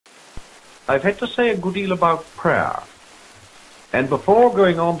I've had to say a good deal about prayer. And before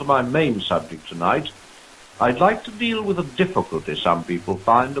going on to my main subject tonight, I'd like to deal with a difficulty some people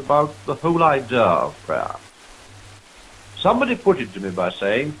find about the whole idea of prayer. Somebody put it to me by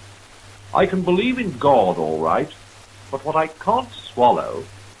saying, I can believe in God all right, but what I can't swallow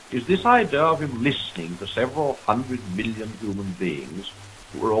is this idea of him listening to several 100 million human beings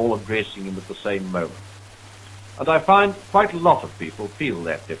who are all addressing him at the same moment. And I find quite a lot of people feel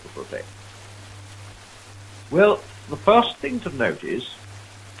that difficulty. Well, the first thing to notice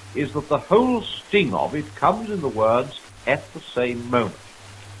is that the whole sting of it comes in the words, at the same moment.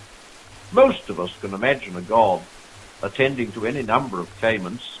 Most of us can imagine a God attending to any number of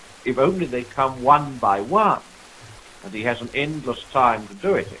claimants if only they come one by one, and he has an endless time to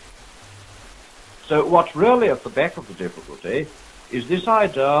do it in. So what's really at the back of the difficulty is this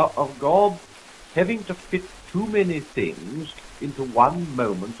idea of God having to fit too many things into one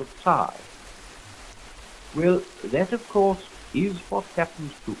moment of time. Well, that of course is what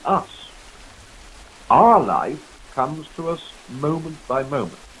happens to us. Our life comes to us moment by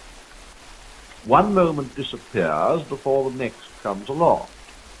moment. One moment disappears before the next comes along,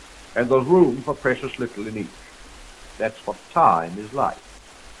 and there's room for precious little in each. That's what time is like.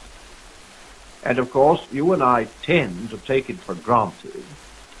 And of course, you and I tend to take it for granted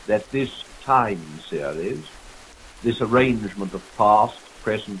that this time series, this arrangement of past,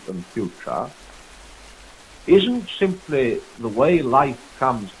 present, and future, isn't simply the way life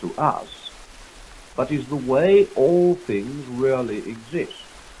comes to us, but is the way all things really exist.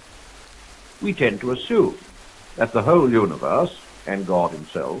 We tend to assume that the whole universe, and God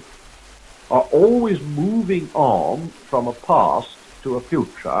himself, are always moving on from a past to a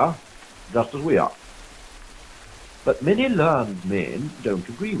future, just as we are. But many learned men don't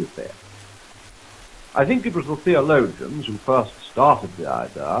agree with that. I think it was the theologians who first started the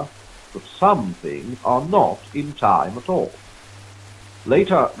idea that some things are not in time at all.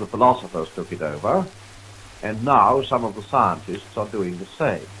 Later, the philosophers took it over, and now some of the scientists are doing the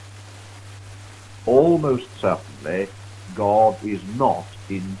same. Almost certainly, God is not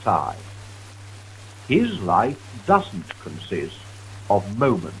in time. His life doesn't consist of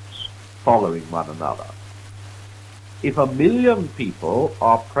moments following one another. If 1 million people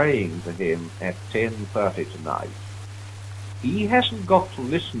are praying to him at 10:30 tonight, he hasn't got to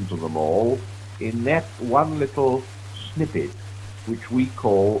listen to them all in that one little snippet which we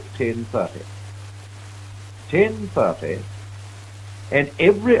call 10:30. 10:30, and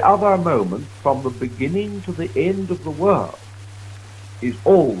every other moment from the beginning to the end of the world is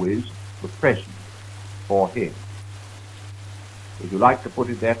always the present for him. Would you like to put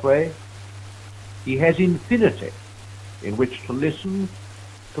it that way? He has infinity in which to listen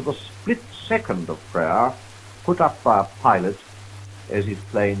to the split second of prayer put up by a pilot as his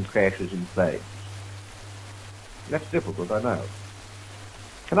plane crashes in flames. That's difficult, I know.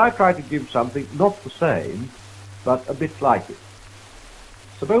 Can I try to give something not the same, but a bit like it?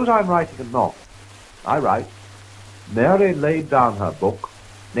 Suppose I'm writing a novel. I write, Mary laid down her book.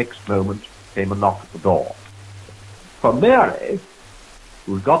 Next moment came a knock at the door. For Mary,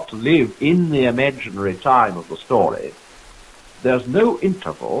 who's got to live in the imaginary time of the story, there's no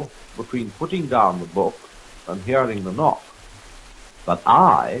interval between putting down the book and hearing the knock. But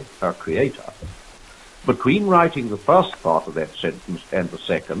I, her creator, between writing the first part of that sentence and the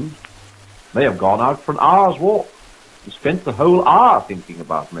second, may have gone out for an hour's walk and spent the whole hour thinking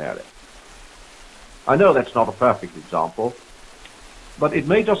about Mary. I know that's not a perfect example, but it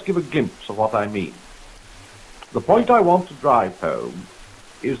may just give a glimpse of what I mean. The point I want to drive home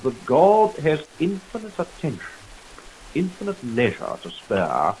is that God has infinite attention, infinite leisure to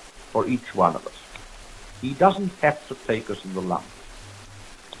spare for each one of us. He doesn't have to take us in the lump.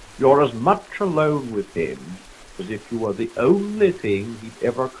 You're as much alone with him as if you were the only thing he'd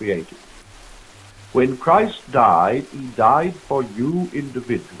ever created. When Christ died, he died for you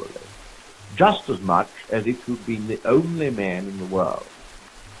individually, just as much as if you'd been the only man in the world.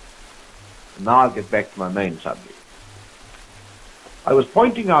 And now I'll get back to my main subject. I was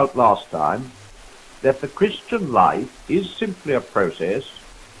pointing out last time that the Christian life is simply a process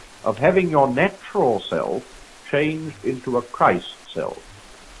of having your natural self changed into a Christ self,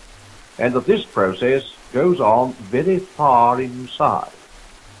 and that this process goes on very far inside.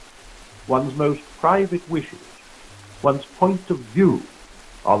 One's most private wishes, one's point of view,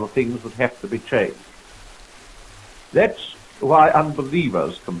 are the things that have to be changed. That's why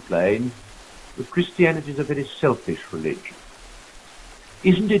unbelievers complain that Christianity is a very selfish religion.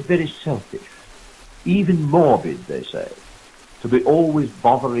 Isn't it very selfish, even morbid, they say, to be always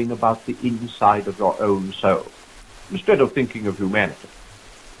bothering about the inside of your own soul, instead of thinking of humanity?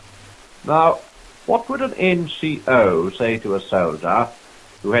 Now, what would an NCO say to a soldier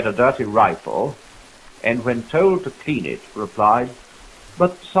who had a dirty rifle and when told to clean it replied,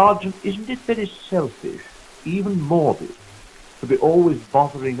 "But, Sergeant, isn't it very selfish, even morbid, to be always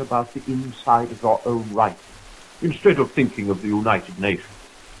bothering about the inside of your own rifle, instead of thinking of the United Nations?"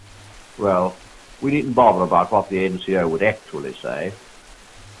 Well, we needn't bother about what the NCO would actually say.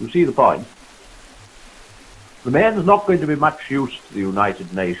 You see the point? The man's not going to be much use to the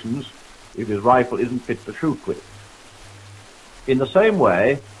United Nations if his rifle isn't fit to shoot with. In the same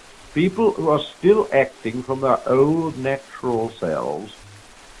way, people who are still acting from their old natural selves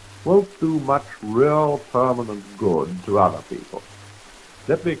won't do much real permanent good to other people.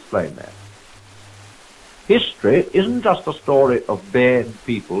 Let me explain that. History isn't just a story of bad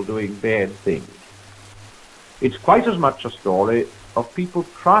people doing bad things. It's quite as much a story of people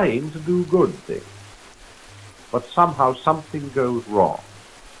trying to do good things, but somehow something goes wrong.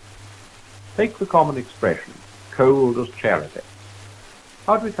 Take the common expression, cold as charity.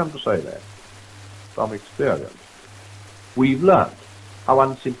 How do we come to say that? From experience. We've learnt how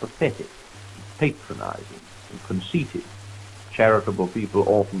unsympathetic, patronizing, and conceited charitable people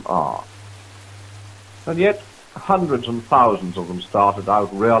often are. And yet, hundreds and thousands of them started out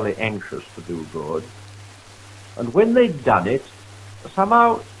really anxious to do good, and when they'd done it,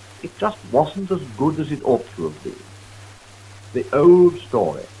 somehow it just wasn't as good as it ought to have been. The old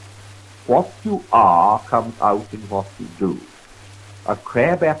story. What you are comes out in what you do. A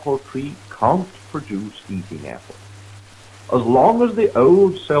crabapple tree can't produce eating apples. As long as the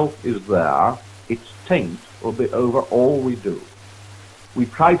old self is there, its taint will be over all we do. We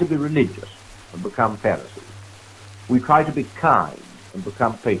try to be religious and become Pharisees. We try to be kind and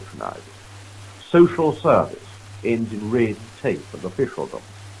become patronizing. Social service ends in red tape and officialdom.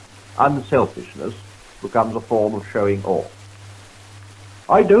 Unselfishness becomes a form of showing off.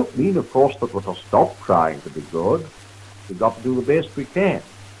 I don't mean, of course, that we're to stop trying to be good. We've got to do the best we can.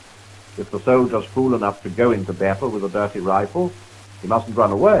 If the soldier's fool enough to go into battle with a dirty rifle, he mustn't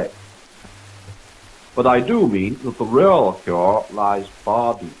run away. But I do mean that the real cure lies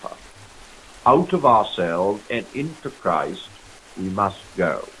far deeper. Out of ourselves and into Christ we must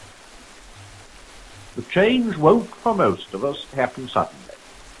go. The change won't, for most of us, happen suddenly.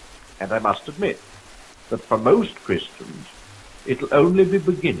 And I must admit that for most Christians, it'll only be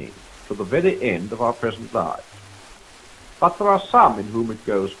beginning to the very end of our present lives. But there are some in whom it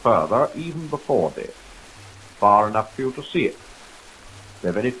goes further, even before death, far enough for you to see it.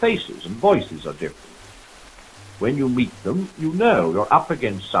 Their very faces and voices are different. When you meet them, you know you're up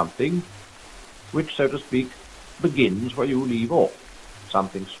against something which, so to speak, begins where you leave off.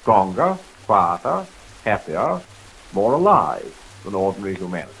 Something stronger, quieter, happier, more alive than ordinary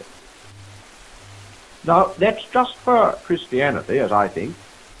humanity. Now, that's just for Christianity, as I think,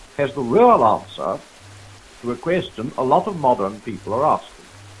 has the real answer to a question a lot of modern people are asking.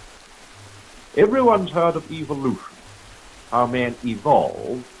 Everyone's heard of evolution, how man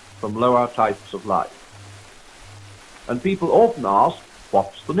evolved from lower types of life. And people often ask,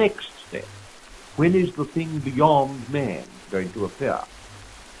 what's the next step? When is the thing beyond man going to appear?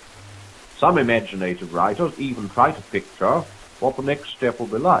 Some imaginative writers even try to picture what the next step will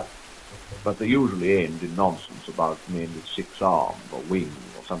be like, but they usually end in nonsense about men with 6 arms or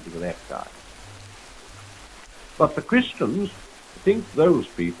wings or something of that kind. But the Christians think those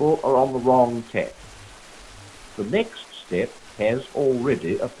people are on the wrong tack. The next step has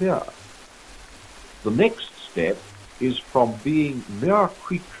already appeared. The next step is from being mere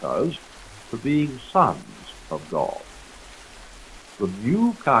creatures to being sons of God. The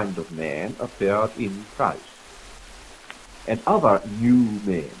new kind of man appeared in Christ. And other new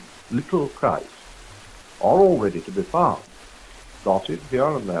men, little Christ, are already to be found, dotted here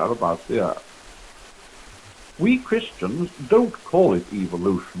and there about the earth. We Christians don't call it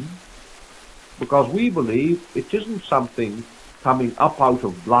evolution because we believe it isn't something coming up out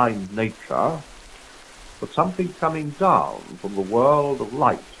of blind nature, but something coming down from the world of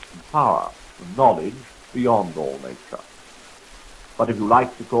light and power and knowledge beyond all nature. But if you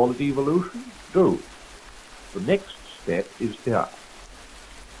like to call it evolution, do. The next step is here.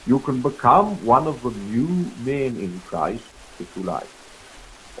 You can become one of the new men in Christ if you like.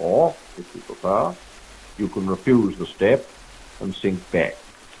 Or, if you prefer, you can refuse the step and sink back.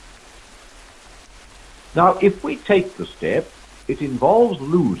 Now, if we take the step, it involves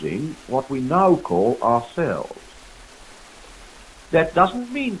losing what we now call ourselves. That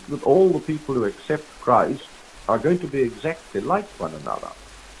doesn't mean that all the people who accept Christ are going to be exactly like one another.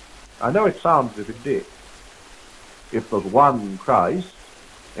 I know it sounds as if it did. If there's one Christ,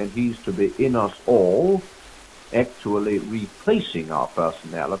 and he's to be in us all, actually replacing our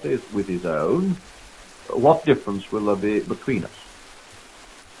personalities with his own, what difference will there be between us?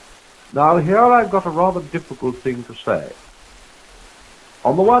 Now here I've got a rather difficult thing to say.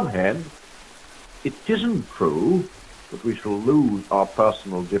 On the one hand, it isn't true that we shall lose our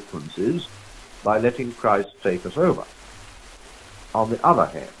personal differences by letting Christ take us over. On the other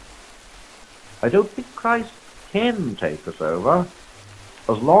hand, I don't think Christ can take us over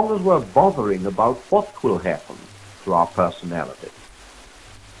as long as we're bothering about what will happen to our personality.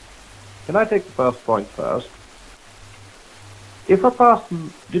 Can I take the first point first? If a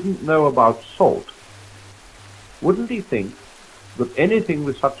person didn't know about salt, wouldn't he think that anything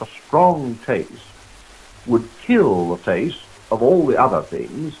with such a strong taste would kill the taste of all the other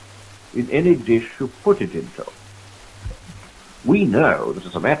things in any dish you put it into? We know that,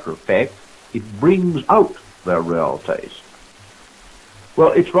 as a matter of fact, it brings out their real taste.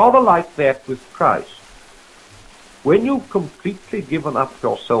 Well, it's rather like that with Christ. When you've completely given up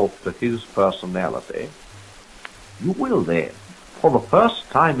yourself to his personality, you will then, for the first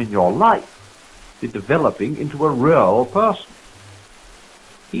time in your life, be developing into a real person.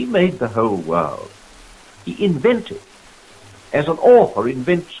 He made the whole world. He invented, as an author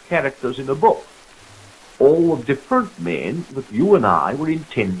invents characters in a book, all the different men that you and I were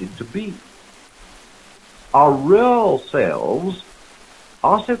intended to be. Our real selves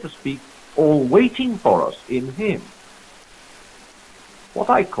are, so to speak, all waiting for us in him. What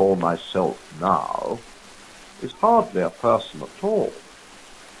I call myself now is hardly a person at all.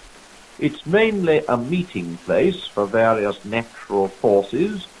 It's mainly a meeting place for various natural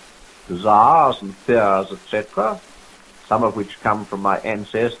forces, desires and fears, etc., some of which come from my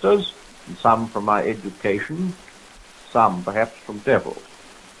ancestors, and some from my education, some perhaps from devils.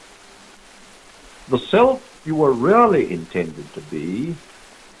 The self you were really intended to be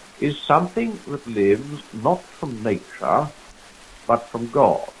is something that lives not from nature, but from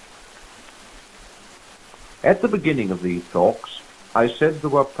God. At the beginning of these talks, I said there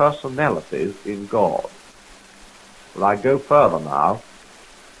were personalities in God. Well, I go further now.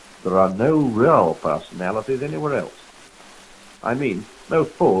 There are no real personalities anywhere else. I mean, no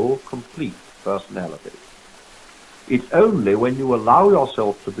full, complete personalities. It's only when you allow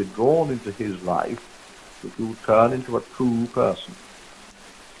yourself to be drawn into his life that you turn into a true person.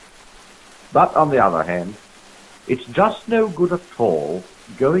 But on the other hand, it's just no good at all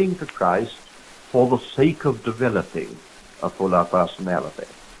going to Christ for the sake of developing a fuller personality.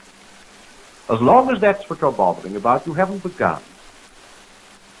 As long as that's what you're bothering about, you haven't begun.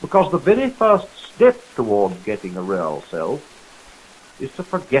 Because the very first step towards getting a real self is to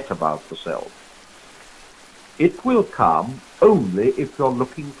forget about the self. It will come only if you're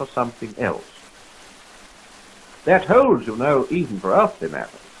looking for something else. That holds, you know, even for earthly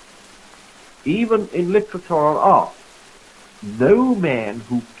matters. Even in literature or art, no man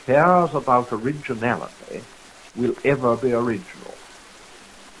who cares about originality will ever be original.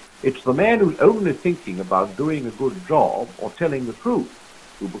 It's the man who's only thinking about doing a good job or telling the truth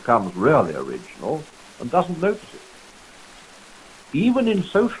who becomes really original and doesn't notice it. Even in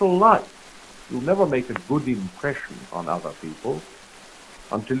social life, you'll never make a good impression on other people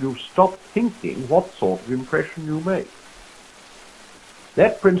until you stop thinking what sort of impression you make.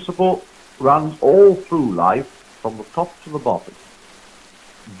 That principle runs all through life from the top to the bottom.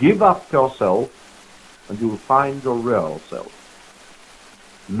 Give up yourself and you'll find your real self.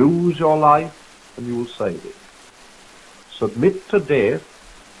 Lose your life and you will save it. Submit to death,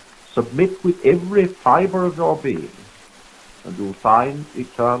 submit with every fiber of your being, and you'll find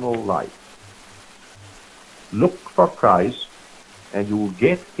eternal life. Look for Christ and you'll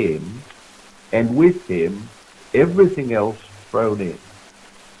get him, and with him everything else thrown in.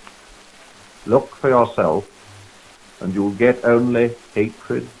 Look for yourself and you'll get only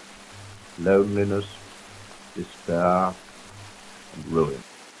hatred, loneliness, despair, and ruin.